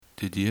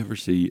Did you ever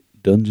see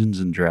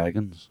Dungeons and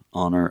Dragons: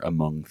 Honor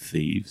Among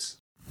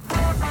Thieves?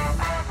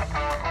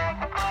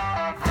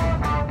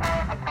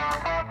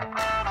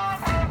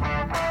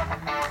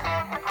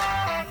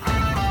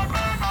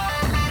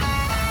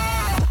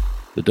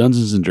 The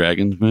Dungeons and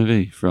Dragons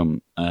movie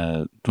from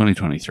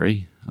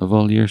 2023 of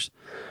all years.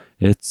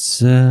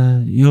 It's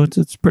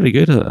it's pretty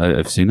good.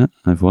 I've seen it.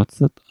 I've watched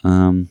it.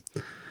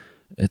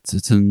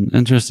 It's an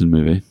interesting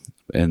movie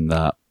in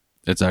that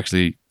it's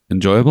actually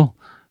enjoyable.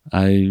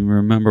 I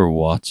remember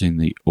watching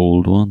the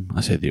old one.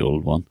 I say the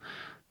old one.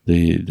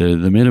 They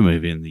made a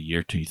movie in the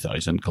year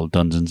 2000 called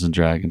Dungeons and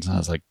Dragons. It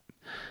has like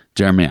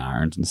Jeremy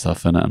Irons and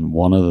stuff in it, and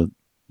one of the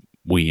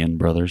Wayne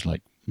brothers,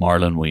 like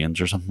Marlon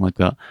Wayans or something like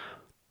that.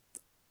 I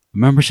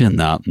remember seeing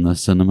that in the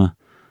cinema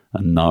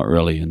and not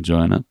really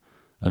enjoying it.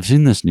 I've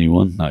seen this new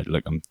one now.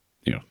 Like I'm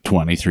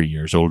 23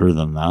 years older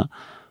than that,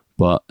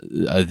 but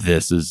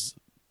this is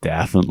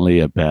definitely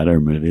a better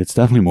movie. It's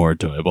definitely more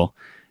enjoyable.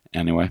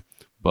 Anyway,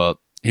 but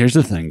here's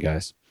the thing,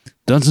 guys.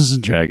 Dungeons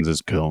and Dragons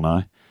is cool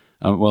now.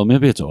 Well,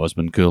 maybe it's always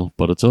been cool,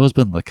 but it's always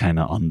been the kind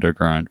of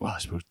underground. Well, I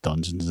suppose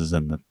Dungeons is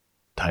in the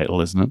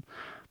title, isn't it?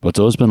 But it's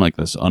always been like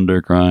this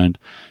underground,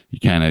 you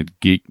kind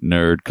of geek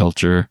nerd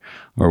culture,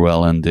 or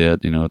well into it.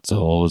 It's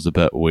always a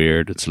bit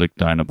weird. It's looked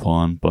down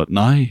upon. But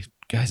now,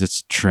 guys,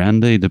 it's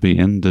trendy to be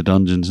into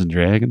Dungeons and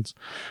Dragons.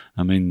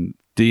 I mean,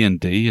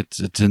 D&D,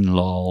 it's in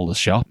all the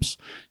shops.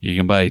 You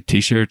can buy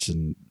t-shirts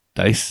and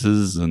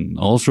dices and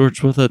all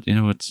sorts with it.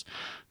 It's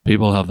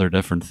people have their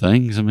different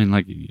things. I mean,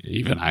 like,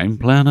 even I'm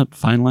playing it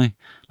finally.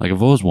 Like,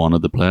 I've always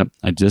wanted to play it.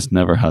 I just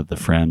never had the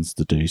friends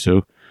to do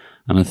so.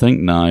 And I think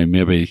now,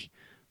 maybe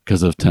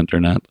because of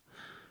Tinternet,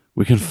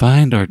 we can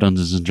find our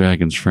Dungeons and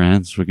Dragons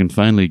friends. We can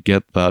finally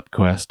get that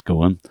quest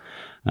going.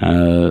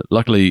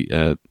 Luckily,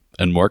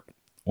 in work,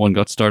 one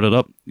got started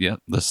up. Yeah,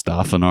 the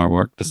staff in our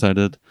work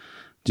decided,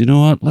 do you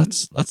know what?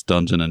 Let's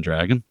Dungeon and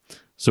Dragon.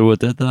 So we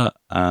did that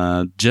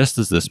just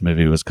as this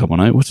movie was coming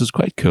out, which is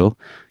quite cool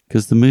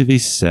because the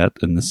movie's set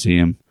in the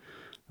same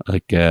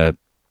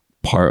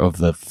part of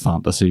the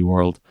fantasy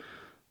world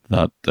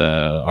that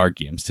our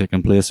game's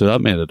taking place. So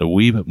that made it a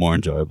wee bit more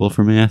enjoyable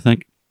for me, I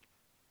think.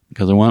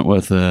 Because I went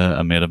with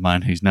a mate of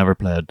mine who's never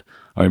played,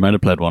 or he might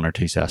have played one or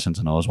two sessions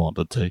and always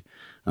wanted to.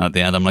 And at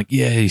the end, I'm like,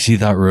 yeah, you see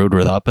that road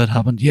where that bit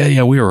happened?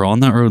 Yeah, we were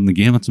on that road in the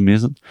game. It's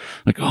amazing.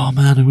 Like, oh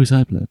man, I wish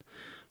I played.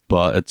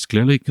 But it's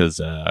clearly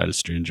because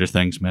Stranger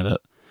Things made it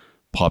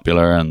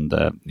popular, and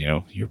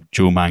your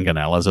Joe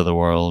Manganellas of the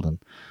world,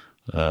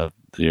 and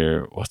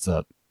your what's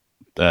that?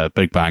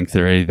 Big Bang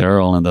Theory. They're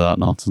all into that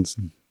nonsense.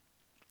 And,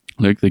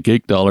 look, the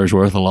geek dollar's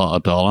worth a lot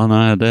of dollar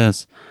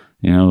nowadays.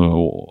 A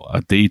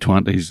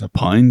D20's a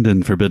pound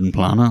in Forbidden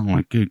Planet. I'm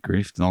like, good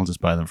grief, I'll just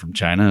buy them from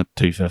China at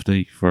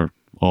 $2.50 for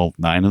all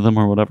 9 of them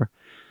or whatever.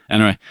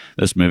 Anyway,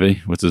 this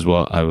movie, which is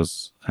what I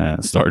was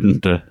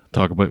starting to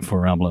talk about before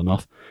rambling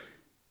off,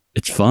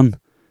 it's fun.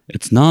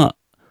 It's not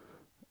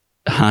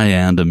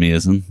high-end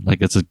amazing.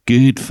 Like, it's a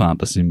good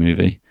fantasy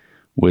movie,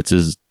 which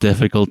is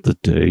difficult to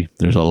do.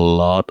 There's a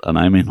lot, and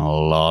I mean a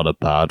lot, of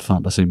bad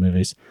fantasy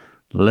movies.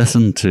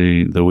 Listen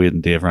to the Wade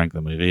and Dave Rank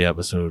the Movie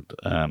episode,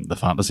 the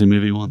fantasy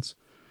movie ones,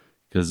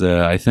 because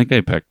I think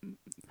I picked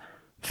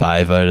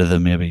 5 out of the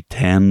maybe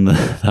 10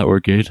 that were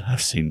good.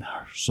 I've seen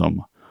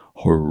some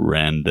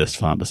horrendous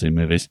fantasy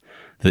movies.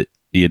 The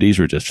 80s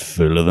were just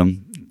full of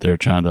them. They're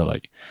trying to,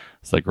 like,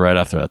 it's like right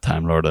after that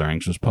time Lord of the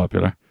Rings was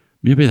popular.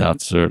 Maybe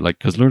that's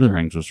because Lord of the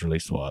Rings was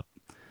released, 50s,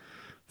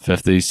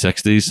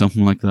 60s,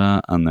 something like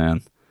that, and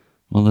then,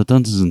 well, the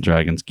Dungeons and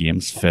Dragons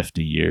game's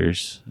 50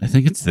 years. I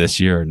think it's this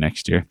year or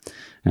next year.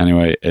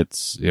 Anyway,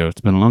 it's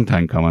been a long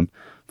time coming.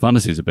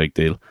 Fantasy's a big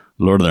deal.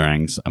 Lord of the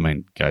Rings, I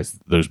mean, guys,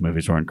 those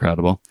movies were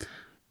incredible.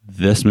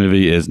 This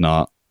movie is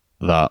not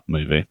that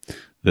movie.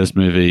 This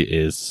movie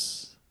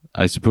is,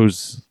 I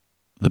suppose,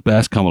 the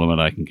best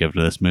compliment I can give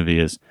to this movie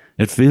is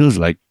it feels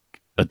like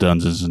a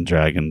Dungeons and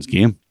Dragons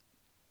game.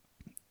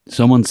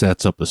 Someone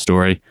sets up the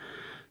story,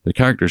 the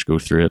characters go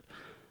through it,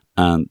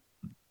 and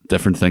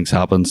different things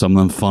happen. Some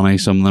of them funny,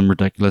 some of them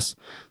ridiculous,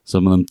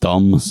 some of them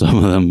dumb,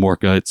 some of them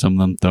work out, some of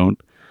them don't.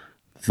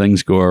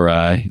 Things go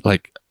awry.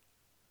 Like,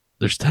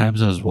 there's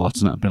times I was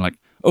watching it and being like,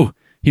 oh,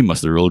 he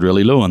must have rolled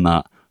really low on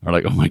that. Or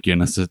like, oh my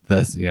goodness,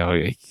 this,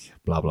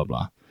 blah, blah,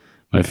 blah.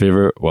 My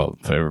favorite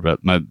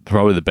bit,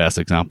 probably the best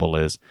example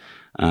is,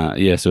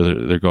 so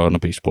they're going to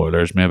be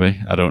spoilers maybe.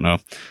 I don't know.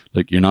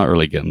 Like, you're not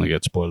really getting to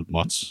get spoiled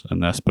much in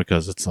this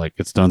because it's like,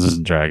 it's Dungeons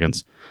and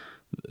Dragons.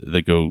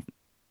 They go,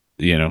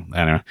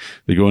 anyway,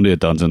 they go into a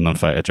dungeon and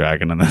fight a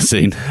dragon in that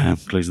scene.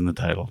 Clues in the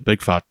title.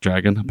 Big fat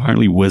dragon.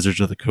 Apparently Wizards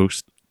of the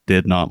Coast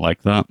did not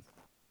like that.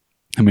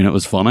 I mean, it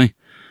was funny,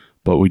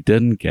 but we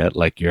didn't get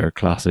like your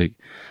classic,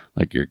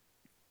 like your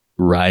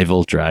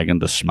rival dragon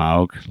to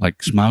Smaug. Like,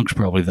 Smaug's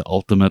probably the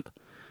ultimate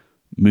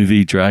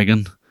movie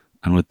dragon,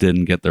 and we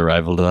didn't get the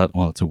rival to that.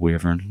 Well, it's a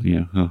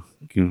wyvern,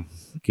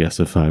 guess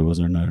if I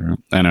was or not.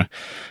 Anyway,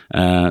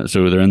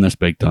 so they're in this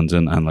big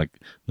dungeon, and like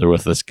they're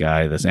with this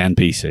guy, this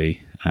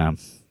NPC,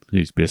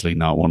 who's basically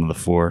not one of the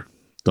 4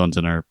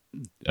 dungeoner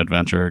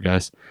adventurer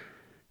guys.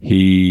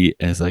 he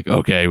is like,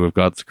 okay, we've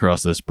got to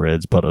cross this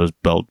bridge, but it was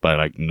built by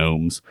like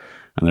gnomes,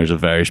 and there's a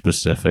very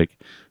specific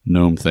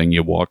gnome thing.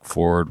 You walk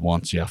forward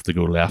once, you have to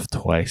go left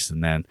twice,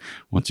 and then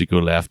once you go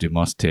left, you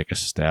must take a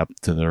step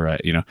to the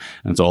right. You know,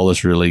 and it's all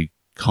this really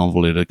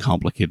convoluted,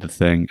 complicated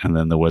thing, and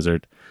then the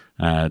wizard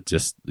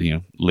just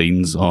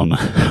leans on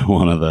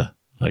one of the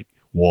like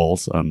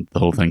walls, and the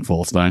whole thing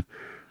falls down.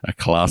 A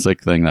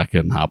classic thing that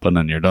can happen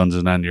in your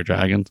Dungeons and your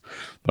Dragons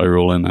by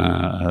rolling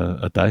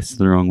a dice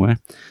the wrong way.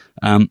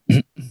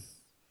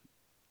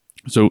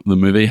 So the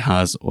movie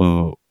has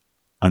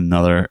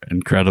another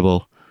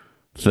incredible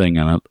thing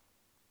in it,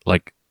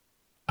 like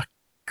a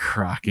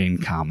cracking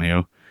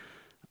cameo.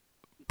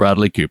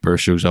 Bradley Cooper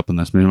shows up in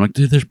this movie. I'm like,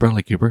 dude, there's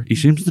Bradley Cooper. He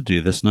seems to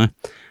do this now.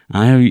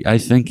 I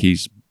think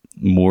he's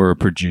more a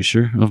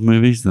producer of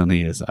movies than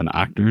he is an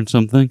actor in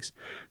some things.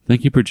 I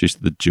think he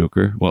produced the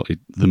Joker,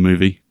 the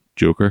movie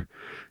Joker,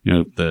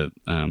 the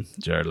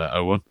Jared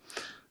Leto one.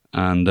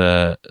 And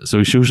so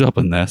he shows up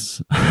in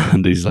this,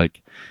 and he's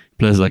like,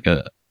 plays like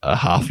a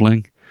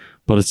halfling,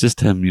 but it's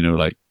just him,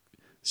 like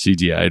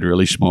CGI'd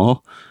really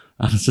small,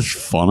 and it's just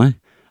funny.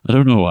 I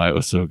don't know why it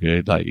was so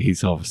good. Like,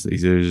 he's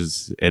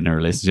in a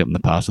relationship in the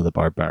past with a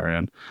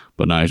barbarian,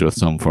 but now he's with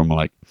some form of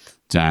like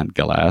giant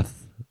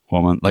Goliath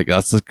woman. Like,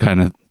 it's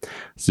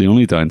the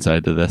only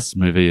downside to this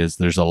movie is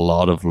there's a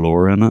lot of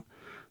lore in it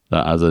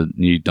that as a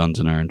new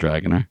Dungeoneer and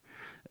Dragoner,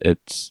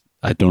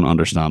 I don't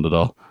understand it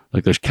all.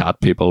 Like, there's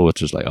cat people,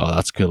 which is like, oh,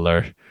 that's cool.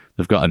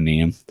 They've got a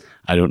name.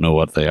 I don't know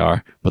what they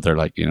are, but they're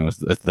like,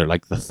 they're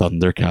like the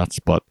Thundercats,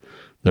 but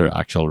they're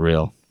actual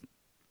real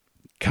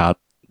cat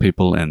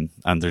people, and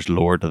there's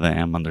lore to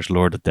them, and there's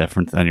lore to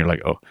different. And you're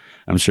like, oh,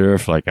 I'm sure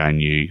if like I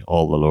knew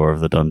all the lore of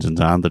the Dungeons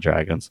and the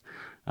Dragons,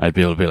 I'd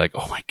be able to be like,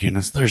 oh my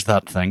goodness, there's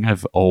that thing.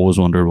 I've always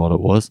wondered what it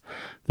was.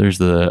 There's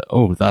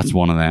that's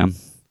one of them.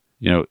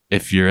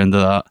 If you're into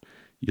that,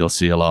 you'll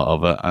see a lot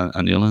of it,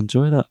 and you'll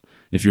enjoy that.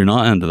 If you're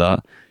not into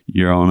that,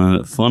 you're on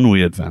a fun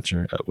wee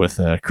adventure with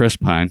Chris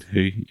Pine,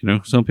 who,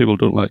 some people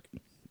don't like.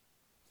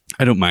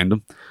 I don't mind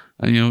him.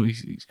 And,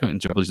 he's quite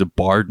enjoyable. He's a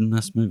bard in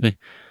this movie.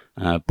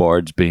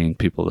 Bards being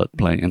people that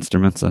play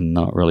instruments and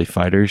not really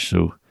fighters.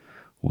 So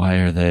why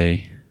are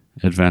they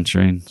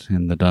adventuring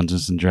in the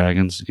Dungeons and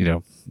Dragons?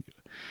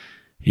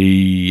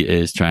 He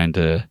is trying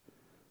to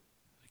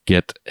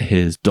get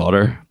his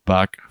daughter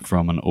back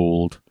from an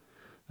old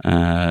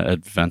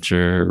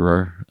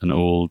adventurer, an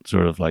old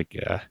sort of like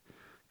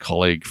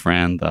colleague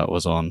friend that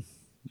was on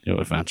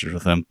adventures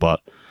with him,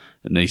 but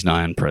he's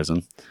now in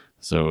prison,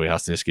 so he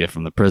has to escape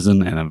from the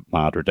prison in a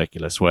mad,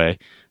 ridiculous way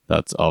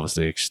that's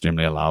obviously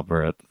extremely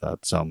elaborate,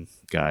 that some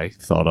guy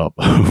thought up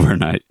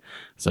overnight.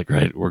 It's like,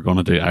 right,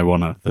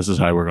 this is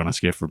how we're gonna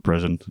escape from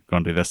prison,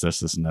 gonna do this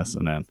and this,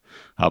 and then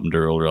happened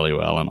to roll really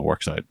well and it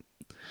works out.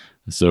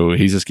 So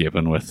he's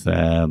escaping with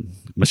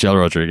Michelle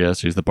Rodriguez,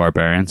 who's the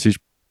barbarian. She's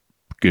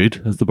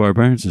good as the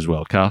barbarian. She's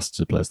well cast.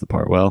 She plays the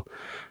part well.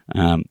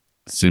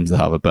 Seems to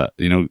have a bit,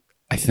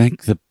 I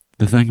think the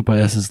thing about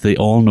this is they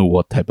all know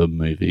what type of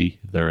movie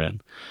they're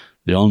in.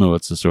 They all know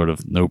it's a sort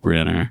of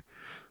no-brainer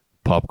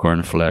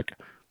popcorn flick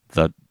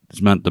that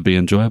is meant to be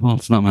enjoyable.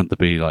 It's not meant to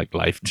be like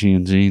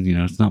life-changing,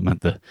 it's not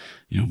meant to,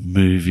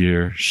 move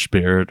your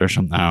spirit or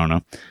something. I don't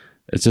know.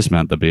 It's just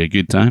meant to be a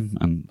good time,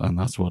 and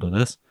that's what it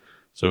is.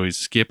 So he's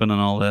escaping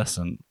and all this,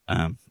 and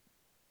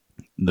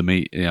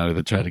they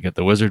try to get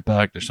the wizard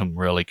back. There's some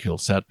really cool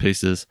set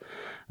pieces.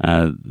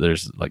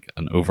 There's like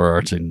an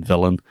overarching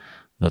villain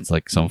that's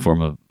like some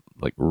form of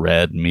like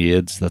red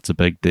maids. That's a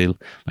big deal.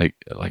 Like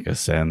I was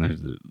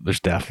saying, there's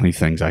definitely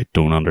things I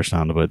don't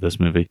understand about this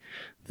movie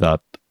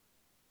that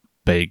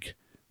big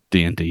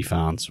D&D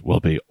fans will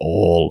be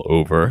all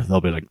over.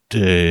 They'll be like,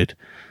 dude,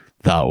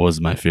 that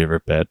was my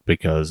favorite bit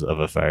because of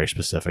a very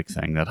specific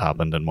thing that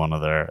happened in one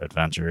of their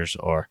adventures,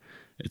 or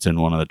it's in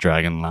one of the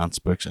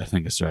Dragonlance books. I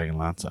think it's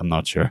Dragonlance. I'm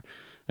not sure.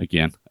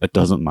 Again, it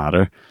doesn't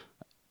matter.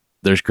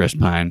 There's Chris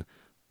Pine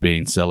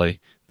being silly.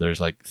 There's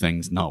like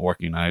things not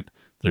working out.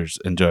 There's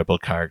enjoyable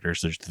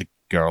characters. There's the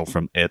girl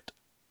from It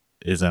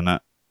is in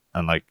it.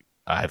 And like,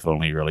 I've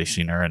only really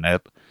seen her in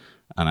It.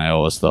 And I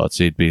always thought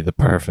she'd be the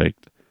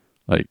perfect,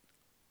 like,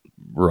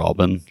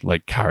 Robin,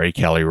 like Carrie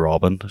Kelly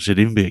Robin. She'd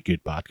even be a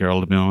good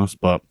Batgirl, to be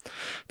honest. But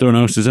don't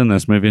know. She's in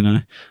this movie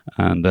now.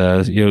 And,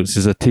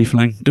 she's a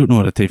tiefling. Don't know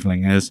what a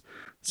tiefling is.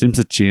 Seems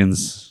to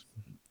change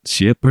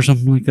shape or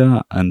something like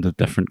that, and the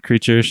different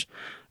creatures.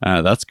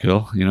 That's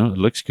cool. It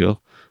looks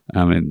cool.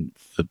 I mean,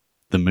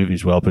 the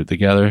movie's well put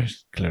together.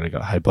 It's clearly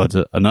got high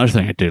budget. Another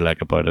thing I do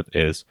like about it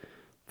is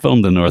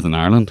filmed in Northern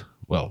Ireland.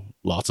 Well,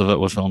 lots of it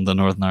was filmed in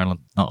Northern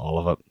Ireland. Not all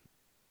of it,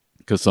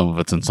 because some of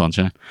it's in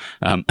sunshine.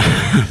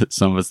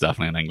 Some of it's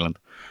definitely in England.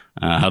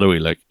 How do we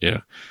look?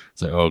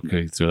 It's like,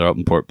 okay, so they're up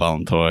in Port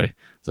Ballantoy.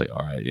 It's like,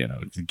 all right,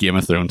 Game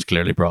of Thrones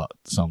clearly brought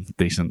some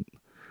decent,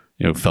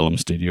 film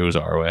studios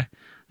our way.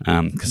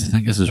 Because I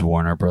think this is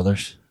Warner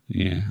Brothers.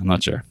 Yeah, I'm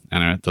not sure.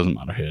 Anyway, it doesn't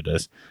matter who it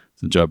is.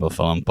 It's an enjoyable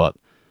film, but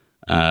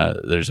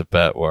there's a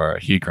bit where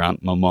Hugh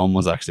Grant, my mum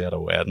was actually at a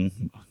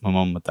wedding. My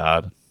mum and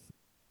dad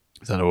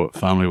was at a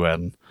family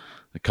wedding.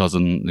 A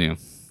cousin,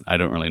 I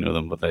don't really know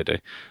them, but they do.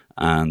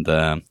 and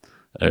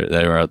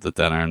they were at the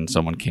dinner, and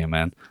someone came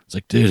in. It's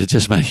like, dude, it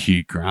just met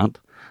Hugh Grant.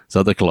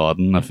 So the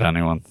Culloden, if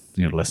anyone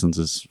listens,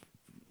 is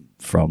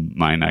from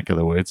my neck of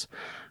the woods,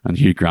 and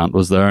Hugh Grant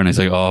was there, and he's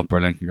like, "Oh,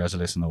 brilliant!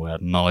 Congratulations on the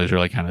wedding." And all he's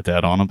really kind of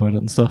dead on about it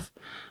and stuff.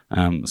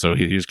 So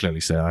he was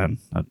clearly saying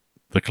that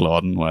the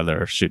Culloden, while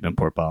they're shooting in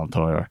Port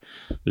Ballantoy, or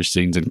there's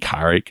scenes in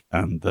Carrick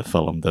and the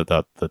film that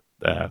the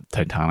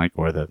Titanic,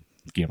 or the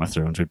Game of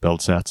Thrones would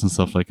build sets and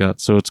stuff like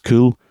that. So it's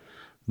cool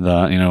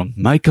that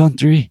my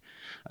country.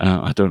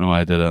 I don't know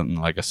why I did it in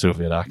like a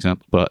Soviet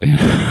accent, but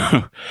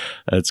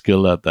it's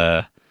cool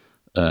that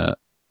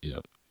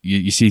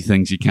you see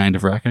things you kind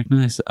of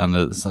recognize, and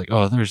it's like,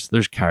 oh,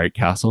 there's Carrick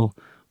Castle,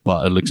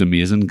 but it looks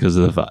amazing because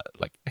of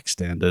like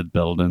extended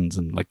buildings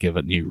and like give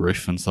it new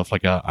roof and stuff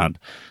like that, and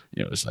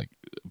it's like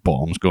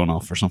bombs going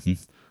off or something.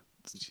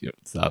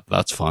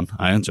 That's fun.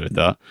 I enjoyed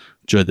that.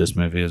 Enjoyed this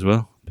movie as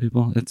well,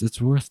 people. It's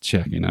worth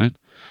checking out.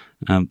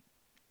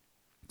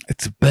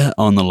 It's a bit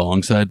on the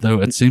long side though.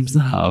 It seems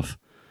to have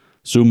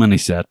so many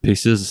set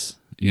pieces.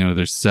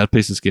 There's set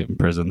piece escaping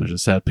prison. There's a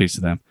set piece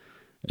of them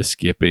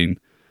escaping,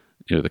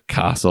 the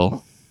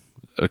castle,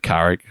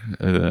 Carrick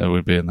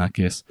would be in that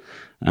case,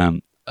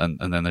 and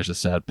then there's a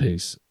set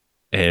piece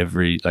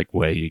every like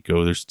way you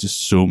go. There's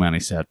just so many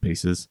set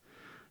pieces.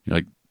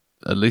 Like,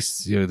 at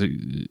least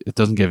it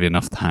doesn't give you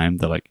enough time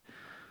to like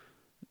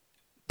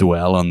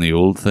dwell on the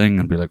old thing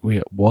and be like,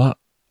 wait, what?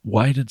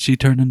 Why did she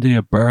turn into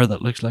a bear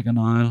that looks like an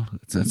owl?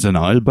 It's an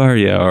owl bear,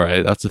 yeah, all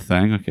right, that's a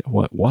thing. Okay,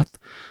 what?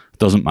 It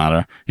doesn't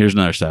matter. Here's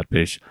another set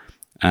piece.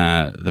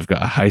 They've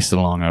got a heist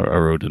along a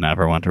road in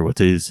Everwinter,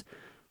 which is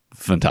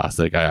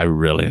fantastic. I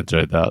really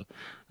enjoyed that.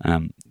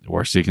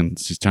 Where she's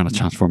trying to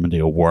transform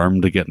into a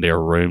worm to get into a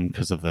room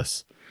because of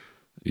this.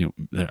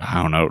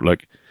 I don't know,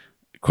 like,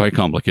 quite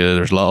complicated.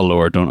 There's a lot of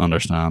lore I don't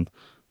understand.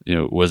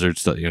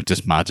 Wizards that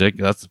just magic.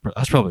 That's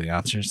probably the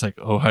answer. It's like,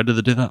 oh, how did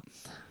they do that?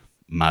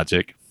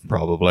 Magic,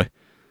 probably.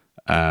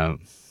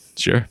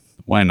 Sure,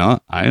 why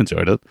not? I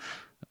enjoyed it.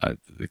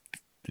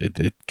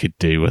 It could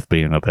do with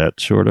being a bit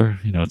shorter.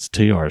 It's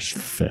 2 hours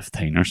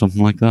 15 or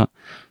something like that.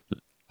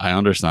 I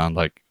understand,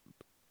 like,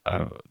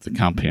 the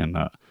campaign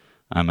that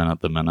I'm in at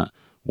the minute,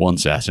 one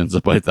session's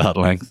about that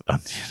length,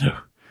 and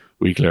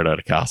we cleared out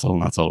a castle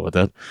and that's all we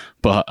did.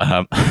 But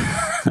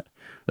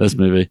this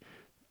movie,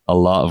 a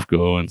lot of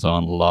goings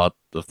on, a lot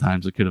of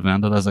times it could have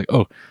ended. I was like,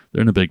 oh,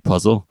 they're in a big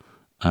puzzle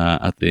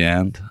at the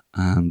end,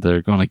 and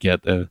they're gonna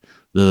get the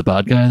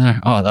bad guy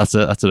there. Oh, that's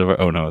it over.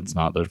 Oh no, it's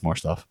not. There's more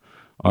stuff.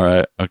 All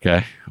right,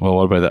 okay. Well,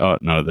 what about that? Oh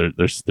no,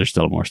 there's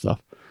still more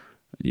stuff.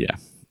 Yeah,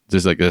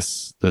 just like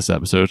this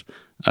episode,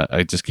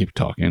 I just keep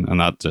talking, and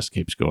that just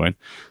keeps going.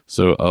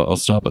 So I'll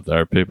stop it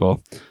there,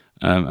 people.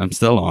 I'm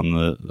still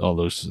on all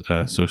those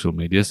social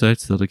media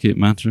sites that I keep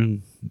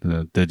mentioning.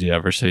 Did you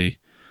ever see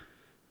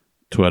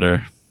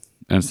Twitter,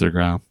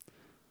 Instagram,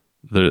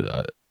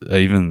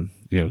 even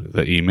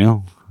the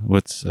email,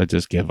 which I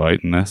just give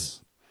out in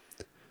this?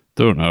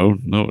 Don't know.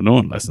 No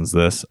one listens to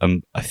this,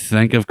 and I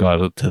think I've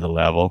got it to the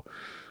level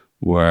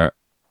where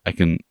I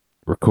can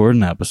record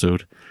an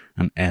episode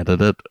and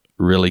edit it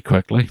really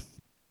quickly,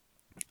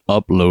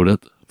 upload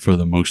it for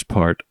the most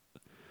part,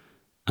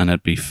 and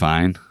it'd be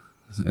fine.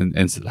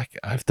 And like,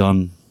 I've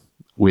done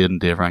Wade and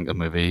Dave rank a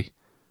movie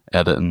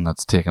editing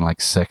that's taken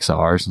like 6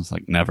 hours, and it's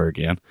like, never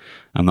again.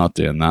 I'm not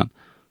doing that.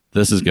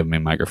 This is giving me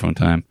microphone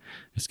time.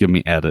 It's giving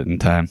me editing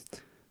time.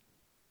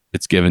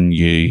 It's giving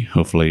you,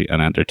 hopefully,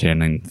 an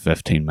entertaining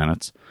 15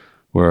 minutes.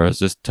 Whereas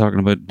just talking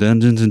about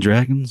Dungeons and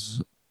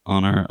Dragons,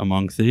 Honor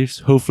Among Thieves,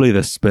 hopefully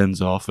this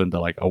spins off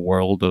into like a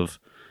world of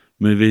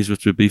movies,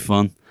 which would be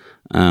fun.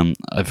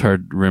 I've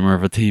heard rumor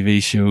of a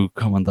TV show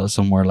coming to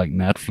somewhere like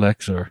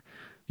Netflix or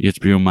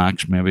HBO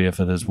Max, maybe, if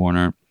it is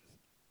Warner.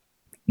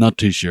 Not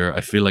too sure.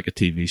 I feel like a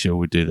TV show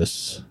would do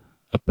this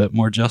a bit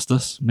more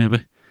justice,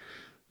 maybe.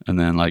 And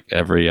then like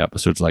every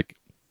episode's like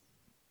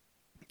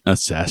a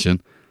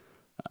session.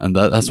 And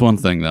that's one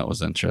thing that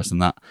was interesting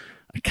that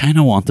I kind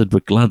of wanted,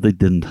 but glad they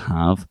didn't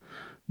have.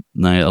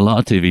 Now, a lot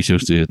of TV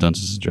shows do a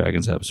Dungeons and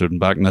Dragons episode, and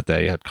back in the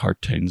day, you had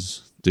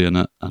cartoons doing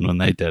it, and when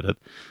they did it,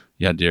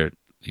 you had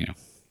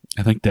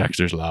I think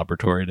Dexter's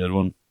Laboratory did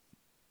one,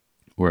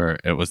 where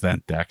it was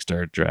then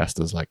Dexter dressed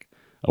as like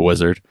a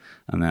wizard,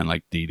 and then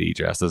like Dee Dee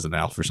dressed as an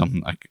elf or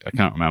something. I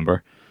can't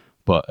remember,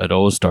 but it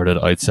always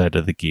started outside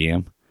of the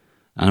game,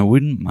 and I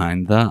wouldn't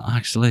mind that,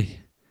 actually.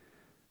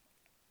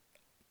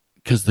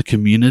 Because the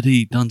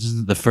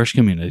first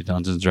community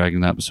Dungeons and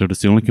Dragons episode is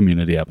the only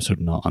community episode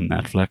not on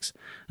Netflix,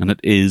 and it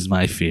is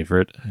my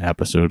favourite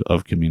episode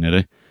of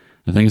Community.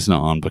 I think it's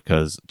not on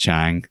because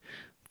Chang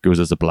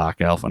goes as a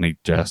black elf and he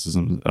dresses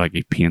him, like,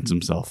 he paints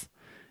himself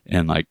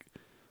in like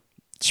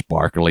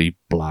sparkly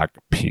black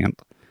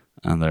paint,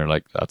 and they're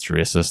like, that's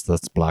racist,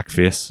 that's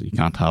blackface, you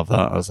can't have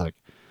that. I was like,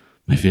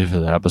 my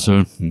favourite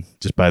episode,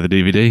 just buy the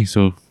DVD.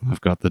 So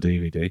I've got the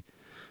DVD.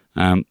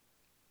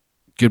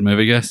 Good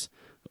movie, guys.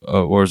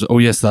 That's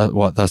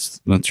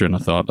the train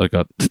of thought. I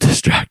got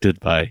distracted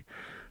by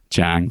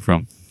Chang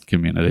from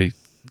Community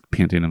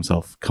painting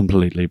himself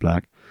completely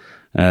black.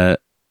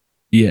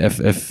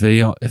 If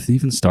they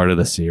even started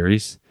a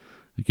series,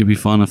 It could be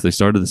fun if they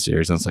started the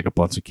series and it's like a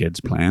bunch of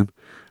kids playing,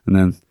 and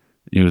then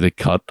they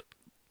cut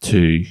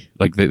to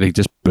like they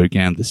just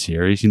bookend the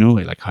series.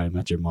 Like How I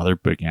Met Your Mother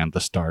bookend the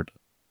start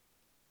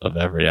of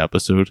every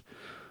episode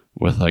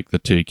with like the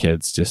two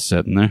kids just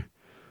sitting there.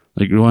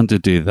 Like, we want to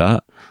do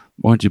that.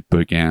 Why don't you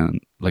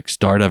bookend, like,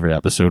 start every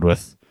episode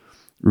with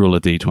roll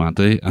a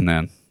d20, and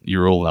then you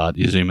roll that,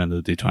 you zoom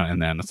into the d20,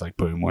 and then it's like,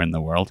 boom, we're in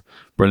the world.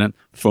 Brilliant.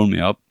 Phone me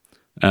up.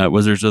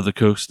 Wizards of the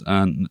Coast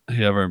and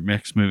whoever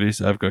makes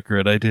movies. I've got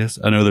great ideas.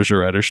 I know there's a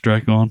writer's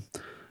strike on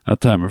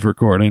at time of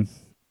recording.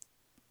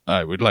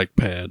 I would like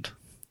paid.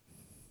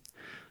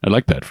 I'd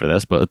like paid for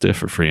this, but I'd do it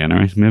for free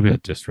anyway. Maybe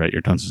I'd just write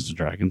your Dungeons and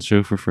Dragons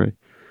show for free,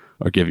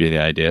 or give you the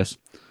ideas.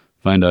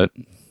 Find out.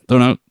 Don't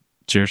know.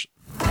 Cheers.